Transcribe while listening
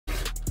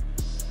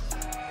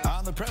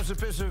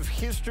precipice of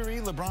history.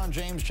 LeBron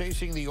James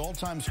chasing the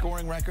all-time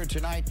scoring record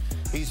tonight.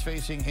 He's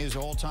facing his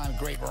all-time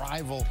great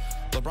rival,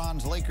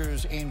 LeBron's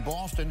Lakers in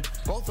Boston.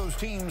 Both those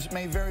teams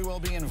may very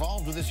well be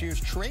involved with this year's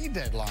trade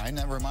deadline.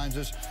 That reminds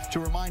us to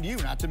remind you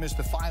not to miss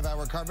the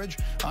 5-hour coverage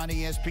on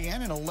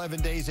ESPN in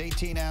 11 days,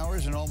 18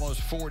 hours, and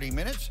almost 40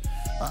 minutes,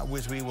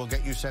 which we will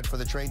get you set for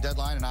the trade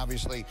deadline. And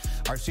obviously,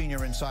 our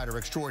senior insider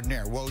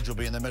extraordinaire, Woj, will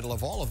be in the middle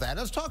of all of that.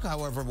 Let's talk,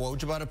 however,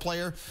 Woj, about a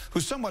player who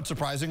somewhat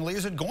surprisingly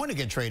isn't going to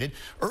get traded.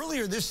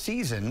 Earlier this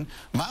season,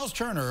 Miles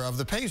Turner of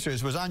the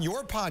Pacers was on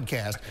your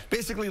podcast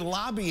basically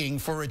lobbying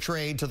for a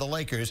trade to the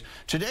Lakers.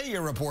 Today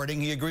you're reporting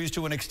he agrees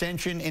to an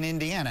extension in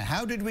Indiana.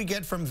 How did we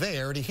get from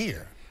there to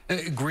here?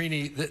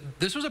 Greeny,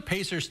 this was a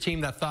Pacers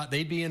team that thought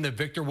they'd be in the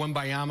Victor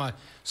Wembanyama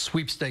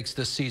sweepstakes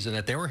this season,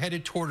 that they were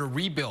headed toward a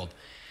rebuild.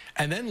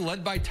 And then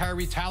led by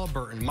Tyrese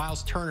Halliburton,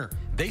 Miles Turner,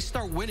 they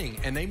start winning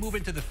and they move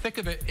into the thick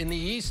of it in the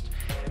East.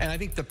 And I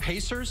think the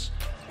Pacers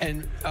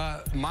and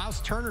Miles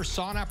Turner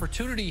saw an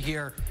opportunity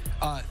here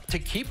to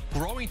keep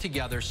growing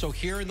together. So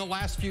here in the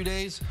last few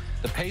days,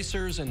 the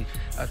Pacers and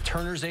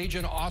Turner's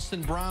agent,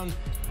 Austin Brown,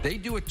 they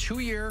do a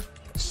 2-year,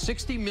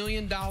 $60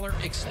 million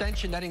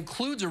extension that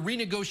includes a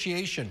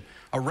renegotiation,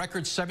 a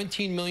record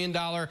 $17 million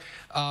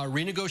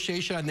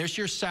renegotiation on this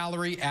year's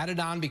salary added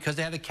on because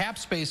they had the cap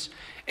space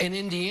in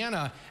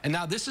Indiana. And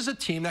now this is a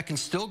team that can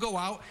still go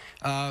out.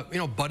 You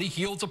know, Buddy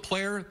Hield's a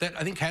player that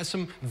I think has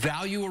some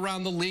value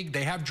around the league.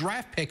 They have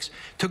draft picks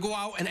to go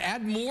out and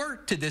add more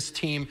to this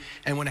team.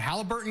 And when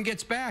Halliburton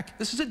gets back,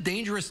 this is a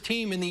dangerous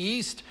team in the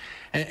East.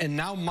 And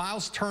now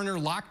Miles Turner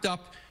locked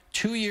up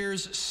 2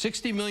 years,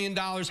 $60 million,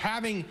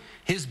 having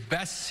his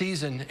best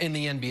season in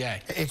the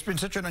NBA. It's been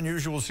such an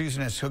unusual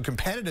season, as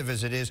competitive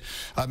as it is.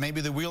 Maybe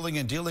the wheeling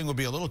and dealing will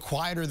be a little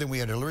quieter than we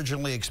had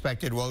originally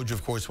expected. Woj,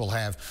 of course, will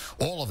have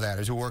all of that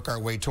as we work our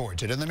way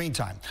towards it. In the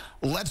meantime,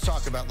 let's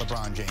talk about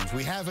LeBron James.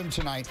 We have him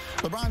tonight.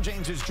 LeBron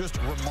James is just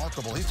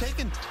remarkable. He's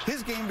taken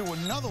his game to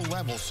another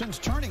level since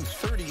turning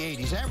 38.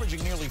 He's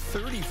averaging nearly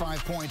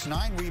 35 points,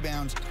 9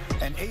 rebounds,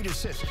 and 8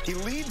 assists. He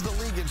leads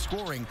the league in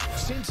scoring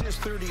since his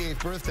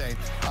 38th birthday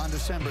on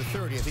December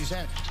 30th. He's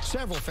had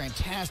several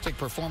fantastic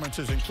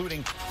performances,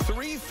 including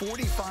 3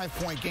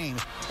 45-point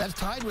games. That's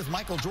tied with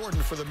Michael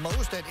Jordan for the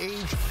most at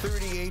age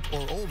 38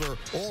 or older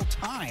all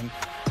time.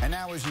 And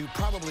now, as you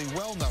probably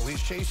well know,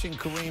 he's chasing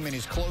Kareem and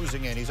he's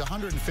closing in. He's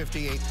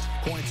 158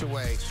 points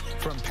away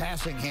from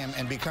passing him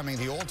and becoming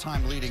the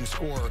all-time leading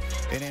scorer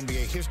in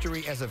NBA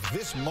history. As of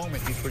this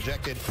moment, he's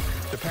projected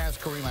to pass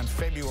Kareem on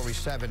February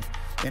 7th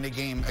in a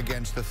game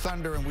against the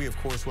Thunder, and we, of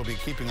course, will be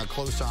keeping a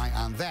close eye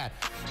on that.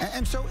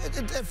 And so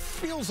it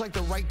feels like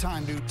the right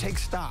time to take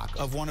stock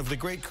of one of the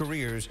great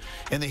careers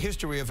in the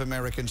history of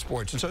American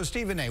sports. And so,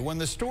 Stephen A., when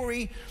the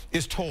story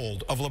is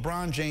told of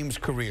LeBron James'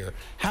 career,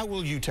 how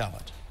will you tell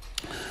it?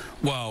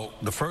 Well,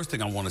 the first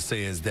thing I want to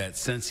say is that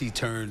since he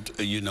turned,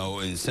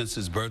 since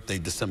his birthday,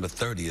 December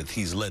 30th,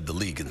 he's led the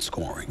league in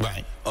scoring.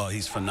 Right.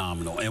 He's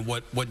phenomenal. And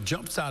what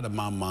jumps out of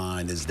my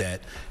mind is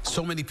that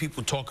so many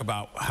people talk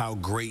about how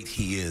great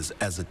he is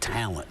as a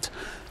talent.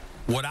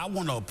 What I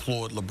want to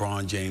applaud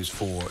LeBron James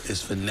for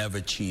is for never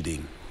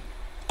cheating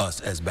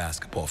us as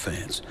basketball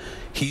fans.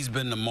 He's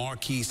been the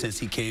marquee since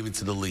he came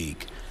into the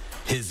league.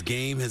 His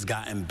game has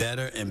gotten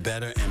better and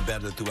better and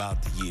better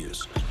throughout the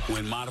years.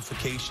 When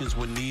modifications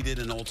were needed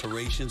and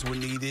alterations were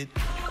needed,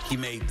 he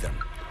made them.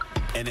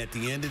 And at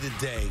the end of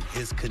the day,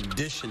 his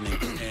conditioning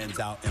stands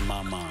out in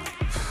my mind.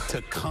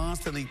 To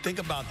constantly think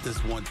about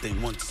this one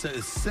thing,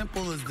 as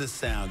simple as this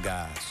sound,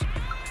 guys.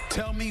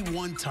 Tell me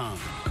one time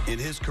in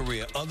his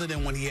career, other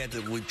than when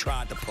we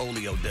tried the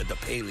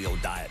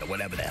paleo diet or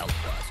whatever the hell it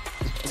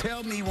was.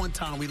 Tell me one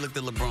time we looked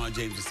at LeBron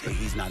James and said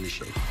he's not in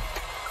shape.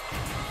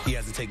 He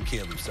hasn't taken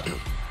care of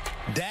himself.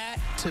 That,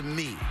 to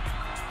me,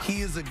 he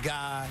is a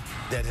guy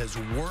that has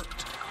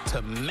worked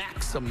to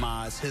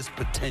maximize his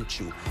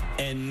potential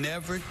and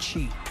never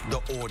cheat the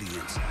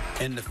audience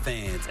and the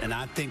fans. And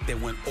I think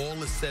that when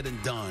all is said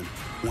and done,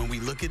 when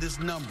we look at his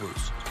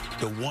numbers,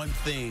 the one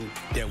thing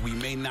that we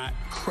may not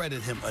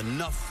credit him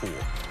enough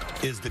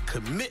for is the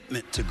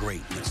commitment to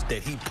greatness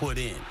that he put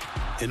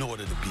in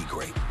order to be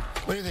great.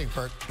 What do you think,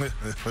 Perk?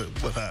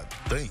 What I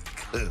think,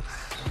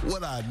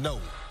 what I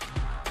know,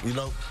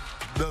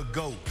 the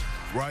GOAT,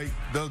 right?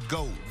 The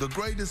GOAT, the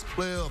greatest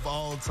player of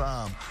all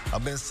time.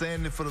 I've been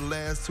saying it for the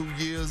last 2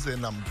 years,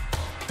 and I'm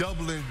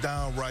doubling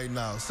down right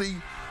now. See,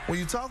 when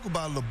you talk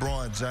about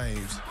LeBron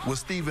James, what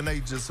Stephen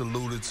A. just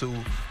alluded to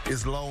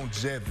is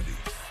longevity,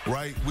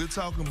 right? We're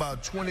talking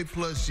about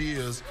 20-plus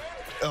years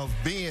of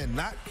being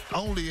not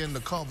only in the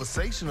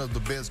conversation of the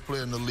best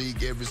player in the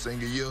league every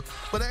single year,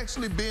 but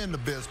actually being the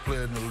best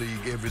player in the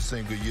league every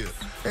single year.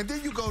 And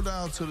then you go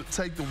down to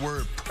take the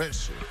word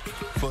pressure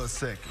for a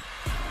second.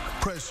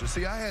 Pressure.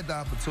 See, I had the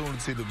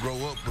opportunity to grow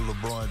up with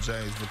LeBron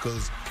James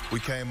because We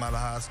came out of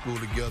high school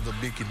together,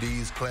 Mickey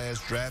D's class,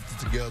 drafted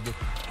together,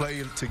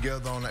 played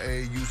together on the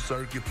AAU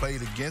circuit,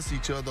 played against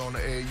each other on the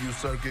AAU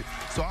circuit.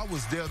 So I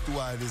was there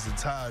throughout his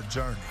entire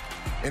journey.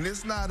 And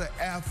it's not an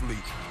athlete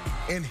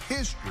in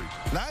history,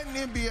 not in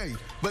the NBA,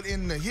 but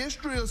in the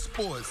history of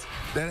sports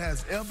that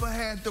has ever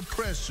had the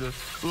pressure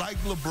like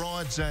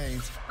LeBron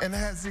James and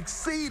has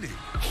exceeded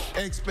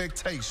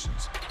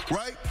expectations,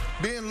 right?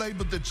 Being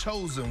labeled the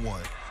chosen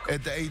one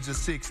at the age of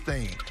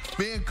 16,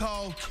 being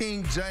called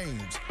King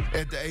James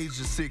at the age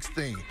of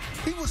 16.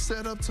 He was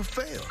set up to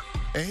fail.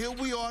 And here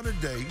we are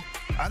today.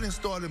 I done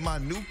started my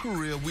new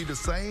career. We the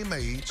same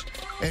age,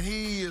 and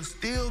he is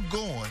still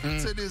going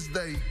to this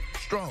day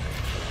strong.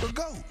 The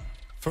GOAT.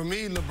 For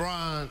me,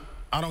 LeBron,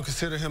 I don't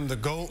consider him the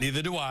GOAT.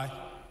 Neither do I.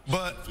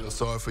 But I feel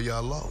sorry for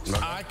y'all lost.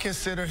 I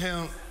consider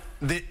him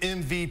the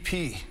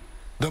MVP,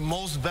 the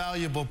most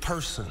valuable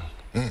person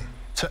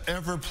to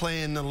ever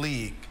play in the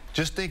league.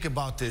 Just think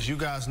about this. You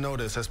guys know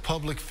this. As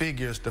public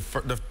figures,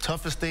 the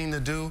toughest thing to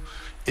do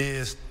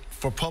is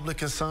for public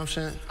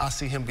consumption. I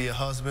see him be a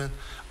husband.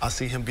 I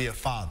see him be a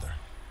father.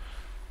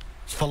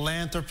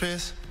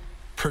 Philanthropist,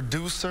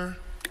 producer.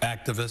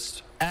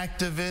 Activist.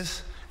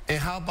 And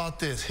how about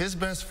this? His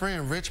best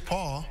friend, Rich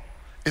Paul,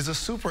 is a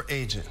super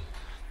agent.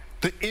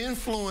 The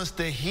influence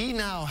that he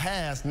now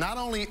has, not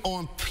only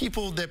on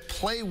people that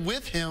play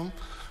with him,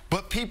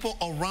 but people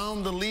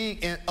around the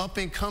league and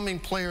up-and-coming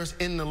players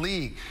in the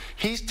league.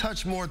 He's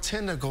touched more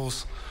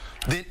tentacles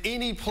than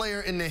any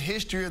player in the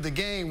history of the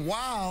game,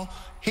 while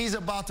he's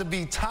about to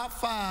be top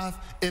 5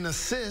 in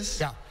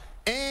assists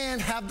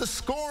and have the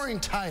scoring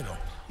title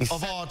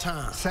of all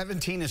time.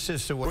 17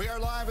 assists away. We are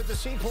live at the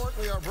Seaport.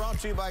 We are brought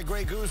to you by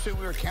Grey Goose, and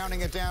we are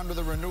counting it down to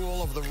the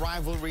renewal of the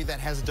rivalry that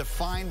has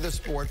defined the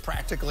sport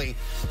practically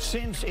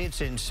since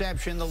its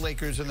inception. The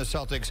Lakers and the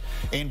Celtics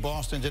in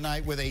Boston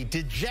tonight with a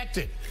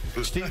dejected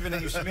Stephen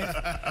A. Smith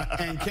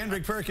and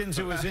Kendrick Perkins,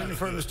 who is in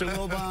for Mr.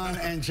 Wilbon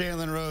and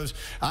Jalen Rose.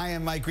 I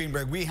am Mike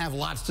Greenberg. We have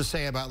lots to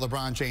say about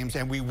LeBron James,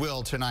 and we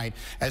will tonight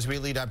as we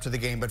lead up to the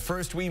game. But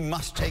first, we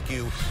must take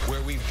you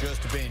where we've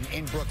just been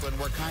in Brooklyn,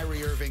 where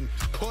Kyrie Irving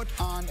put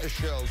on a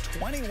show.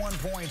 21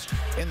 points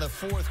in the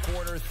fourth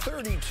quarter,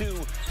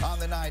 32 on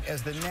the night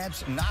as the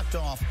Nets knocked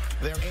off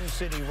their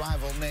in-city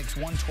rival Knicks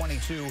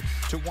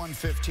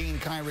 122-115.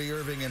 Kyrie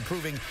Irving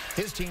improving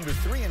his team to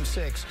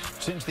 3-6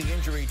 since the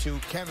injury to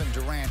Kevin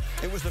Durant.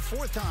 It was the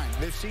fourth time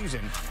this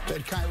season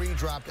that Kyrie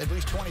dropped at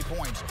least 20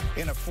 points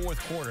in a fourth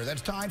quarter.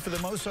 That's tied for the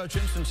most such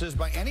instances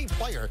by any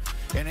player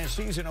in a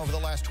season over the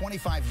last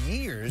 25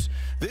 years.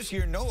 This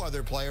year, no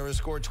other player has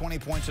scored 20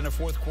 points in a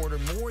fourth quarter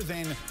more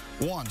than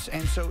once.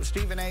 And so,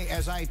 Stephen A.,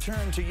 as I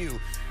turn to you,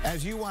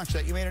 as you watch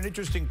that, you made an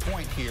interesting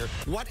point here.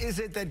 What is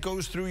it that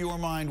goes through your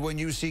mind when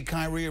you see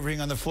Kyrie Irving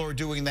on the floor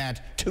doing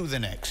that to the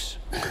Knicks?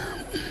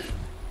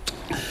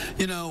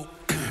 You know,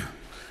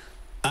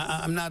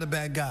 I'm not a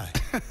bad guy.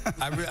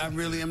 I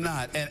really am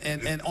not.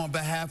 And on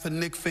behalf of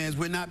Knicks fans,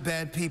 we're not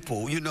bad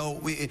people. You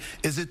know,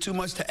 is it too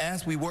much to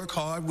ask? We work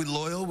hard, we're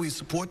loyal, we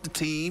support the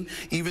team,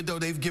 even though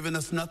they've given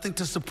us nothing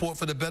to support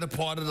for the better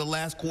part of the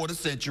last quarter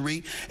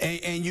century.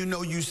 And you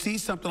know, you see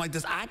something like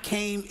this. I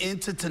came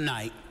into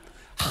tonight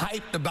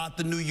hyped about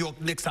the New York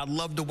Knicks. I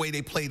love the way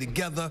they play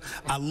together.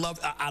 I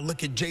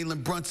look at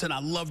Jalen Brunson. I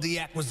love the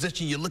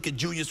acquisition. You look at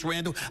Julius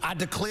Randle. I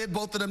declared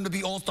both of them to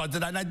be all-stars.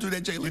 Did I not do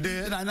that, Jalen? You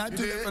did. Did I not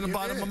do that from the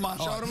bottom of my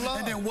heart?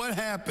 And then what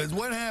happens?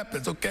 What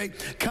happens, okay?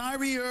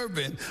 Kyrie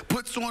Irving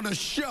puts on a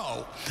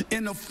show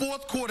in the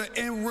fourth quarter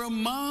and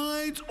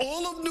reminds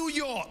all of New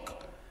York,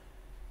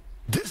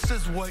 this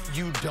is what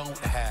you don't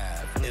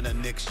have in a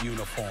Knicks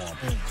uniform.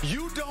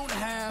 You don't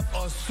have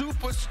a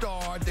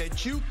superstar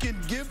that you can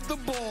give the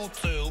ball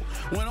to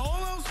when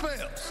all else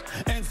fails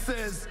and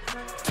says,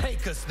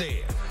 take us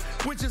there,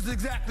 which is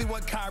exactly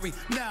what Kyrie.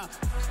 Now,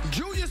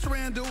 Julius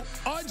Randle,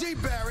 R.J.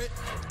 Barrett,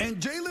 and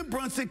Jalen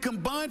Brunson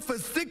combined for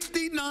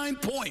 69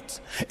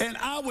 points. And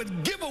I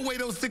would give away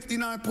those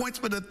 69 points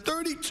for the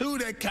 32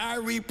 that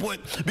Kyrie put,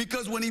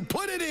 because when he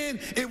put it in,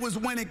 it was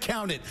when it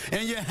counted.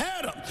 And you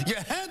had him. You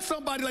had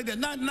somebody like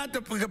that. Not to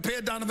compare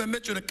Donovan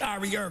Mitchell to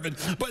Kyrie Irving,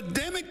 but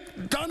damn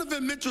it,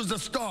 Donovan Mitchell's a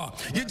star.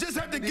 You just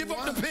have to give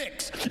up the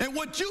picks. And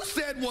what you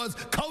said was,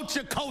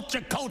 culture,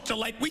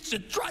 like we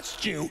should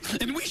trust you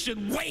and we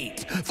should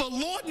wait for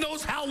Lord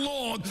knows how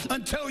long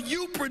until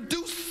you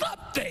produce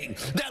something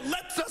that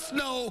lets us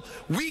know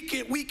we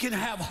can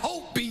have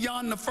hope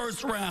beyond the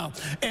first round.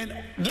 And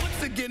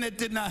once again, it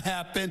did not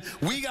happen.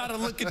 We got to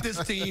look at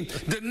this team.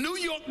 The New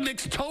York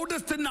Knicks told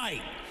us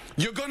tonight,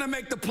 you're going to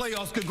make the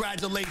playoffs,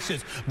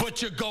 congratulations, but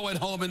you're going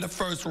home in the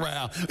first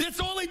round. That's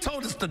all they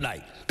told us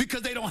tonight,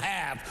 because they don't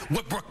have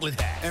what Brooklyn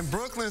has. And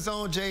Brooklyn's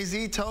own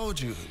Jay-Z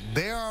told you,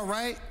 they're all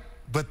right,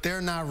 but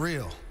they're not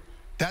real.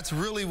 That's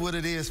really what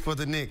it is for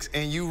the Knicks.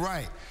 And you're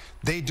right,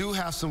 they do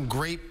have some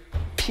great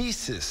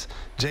pieces.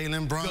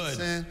 Jalen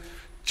Brunson,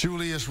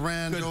 Julius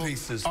Randle,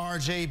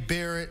 R.J.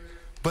 Barrett,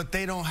 but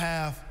they don't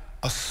have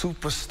a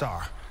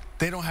superstar.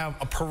 They don't have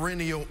a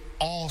perennial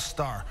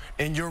all-star.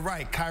 And you're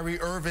right,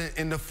 Kyrie Irving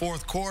in the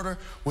fourth quarter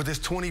with his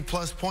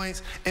 20-plus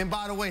points. And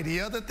by the way,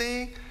 the other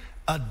thing,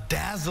 a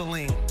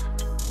dazzling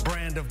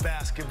brand of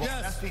basketball.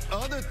 Yes. That's the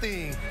other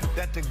thing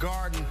that the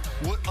Garden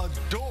would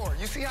adore.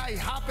 You see how he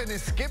hopping and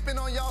skipping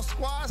on y'all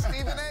squad,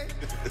 Stephen A?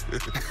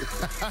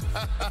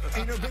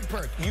 You know, Big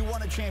Perk, you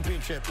won a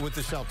championship with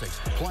the Celtics,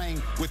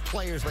 playing with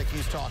players like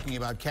he's talking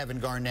about, Kevin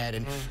Garnett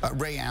and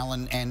Ray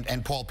Allen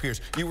and Paul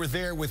Pierce. You were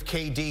there with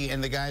KD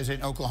and the guys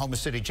in Oklahoma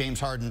City, James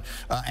Harden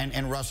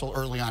and Russell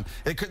early on.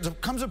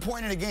 It comes a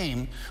point in a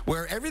game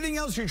where everything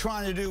else you're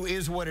trying to do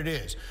is what it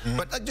is.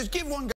 But just give one guy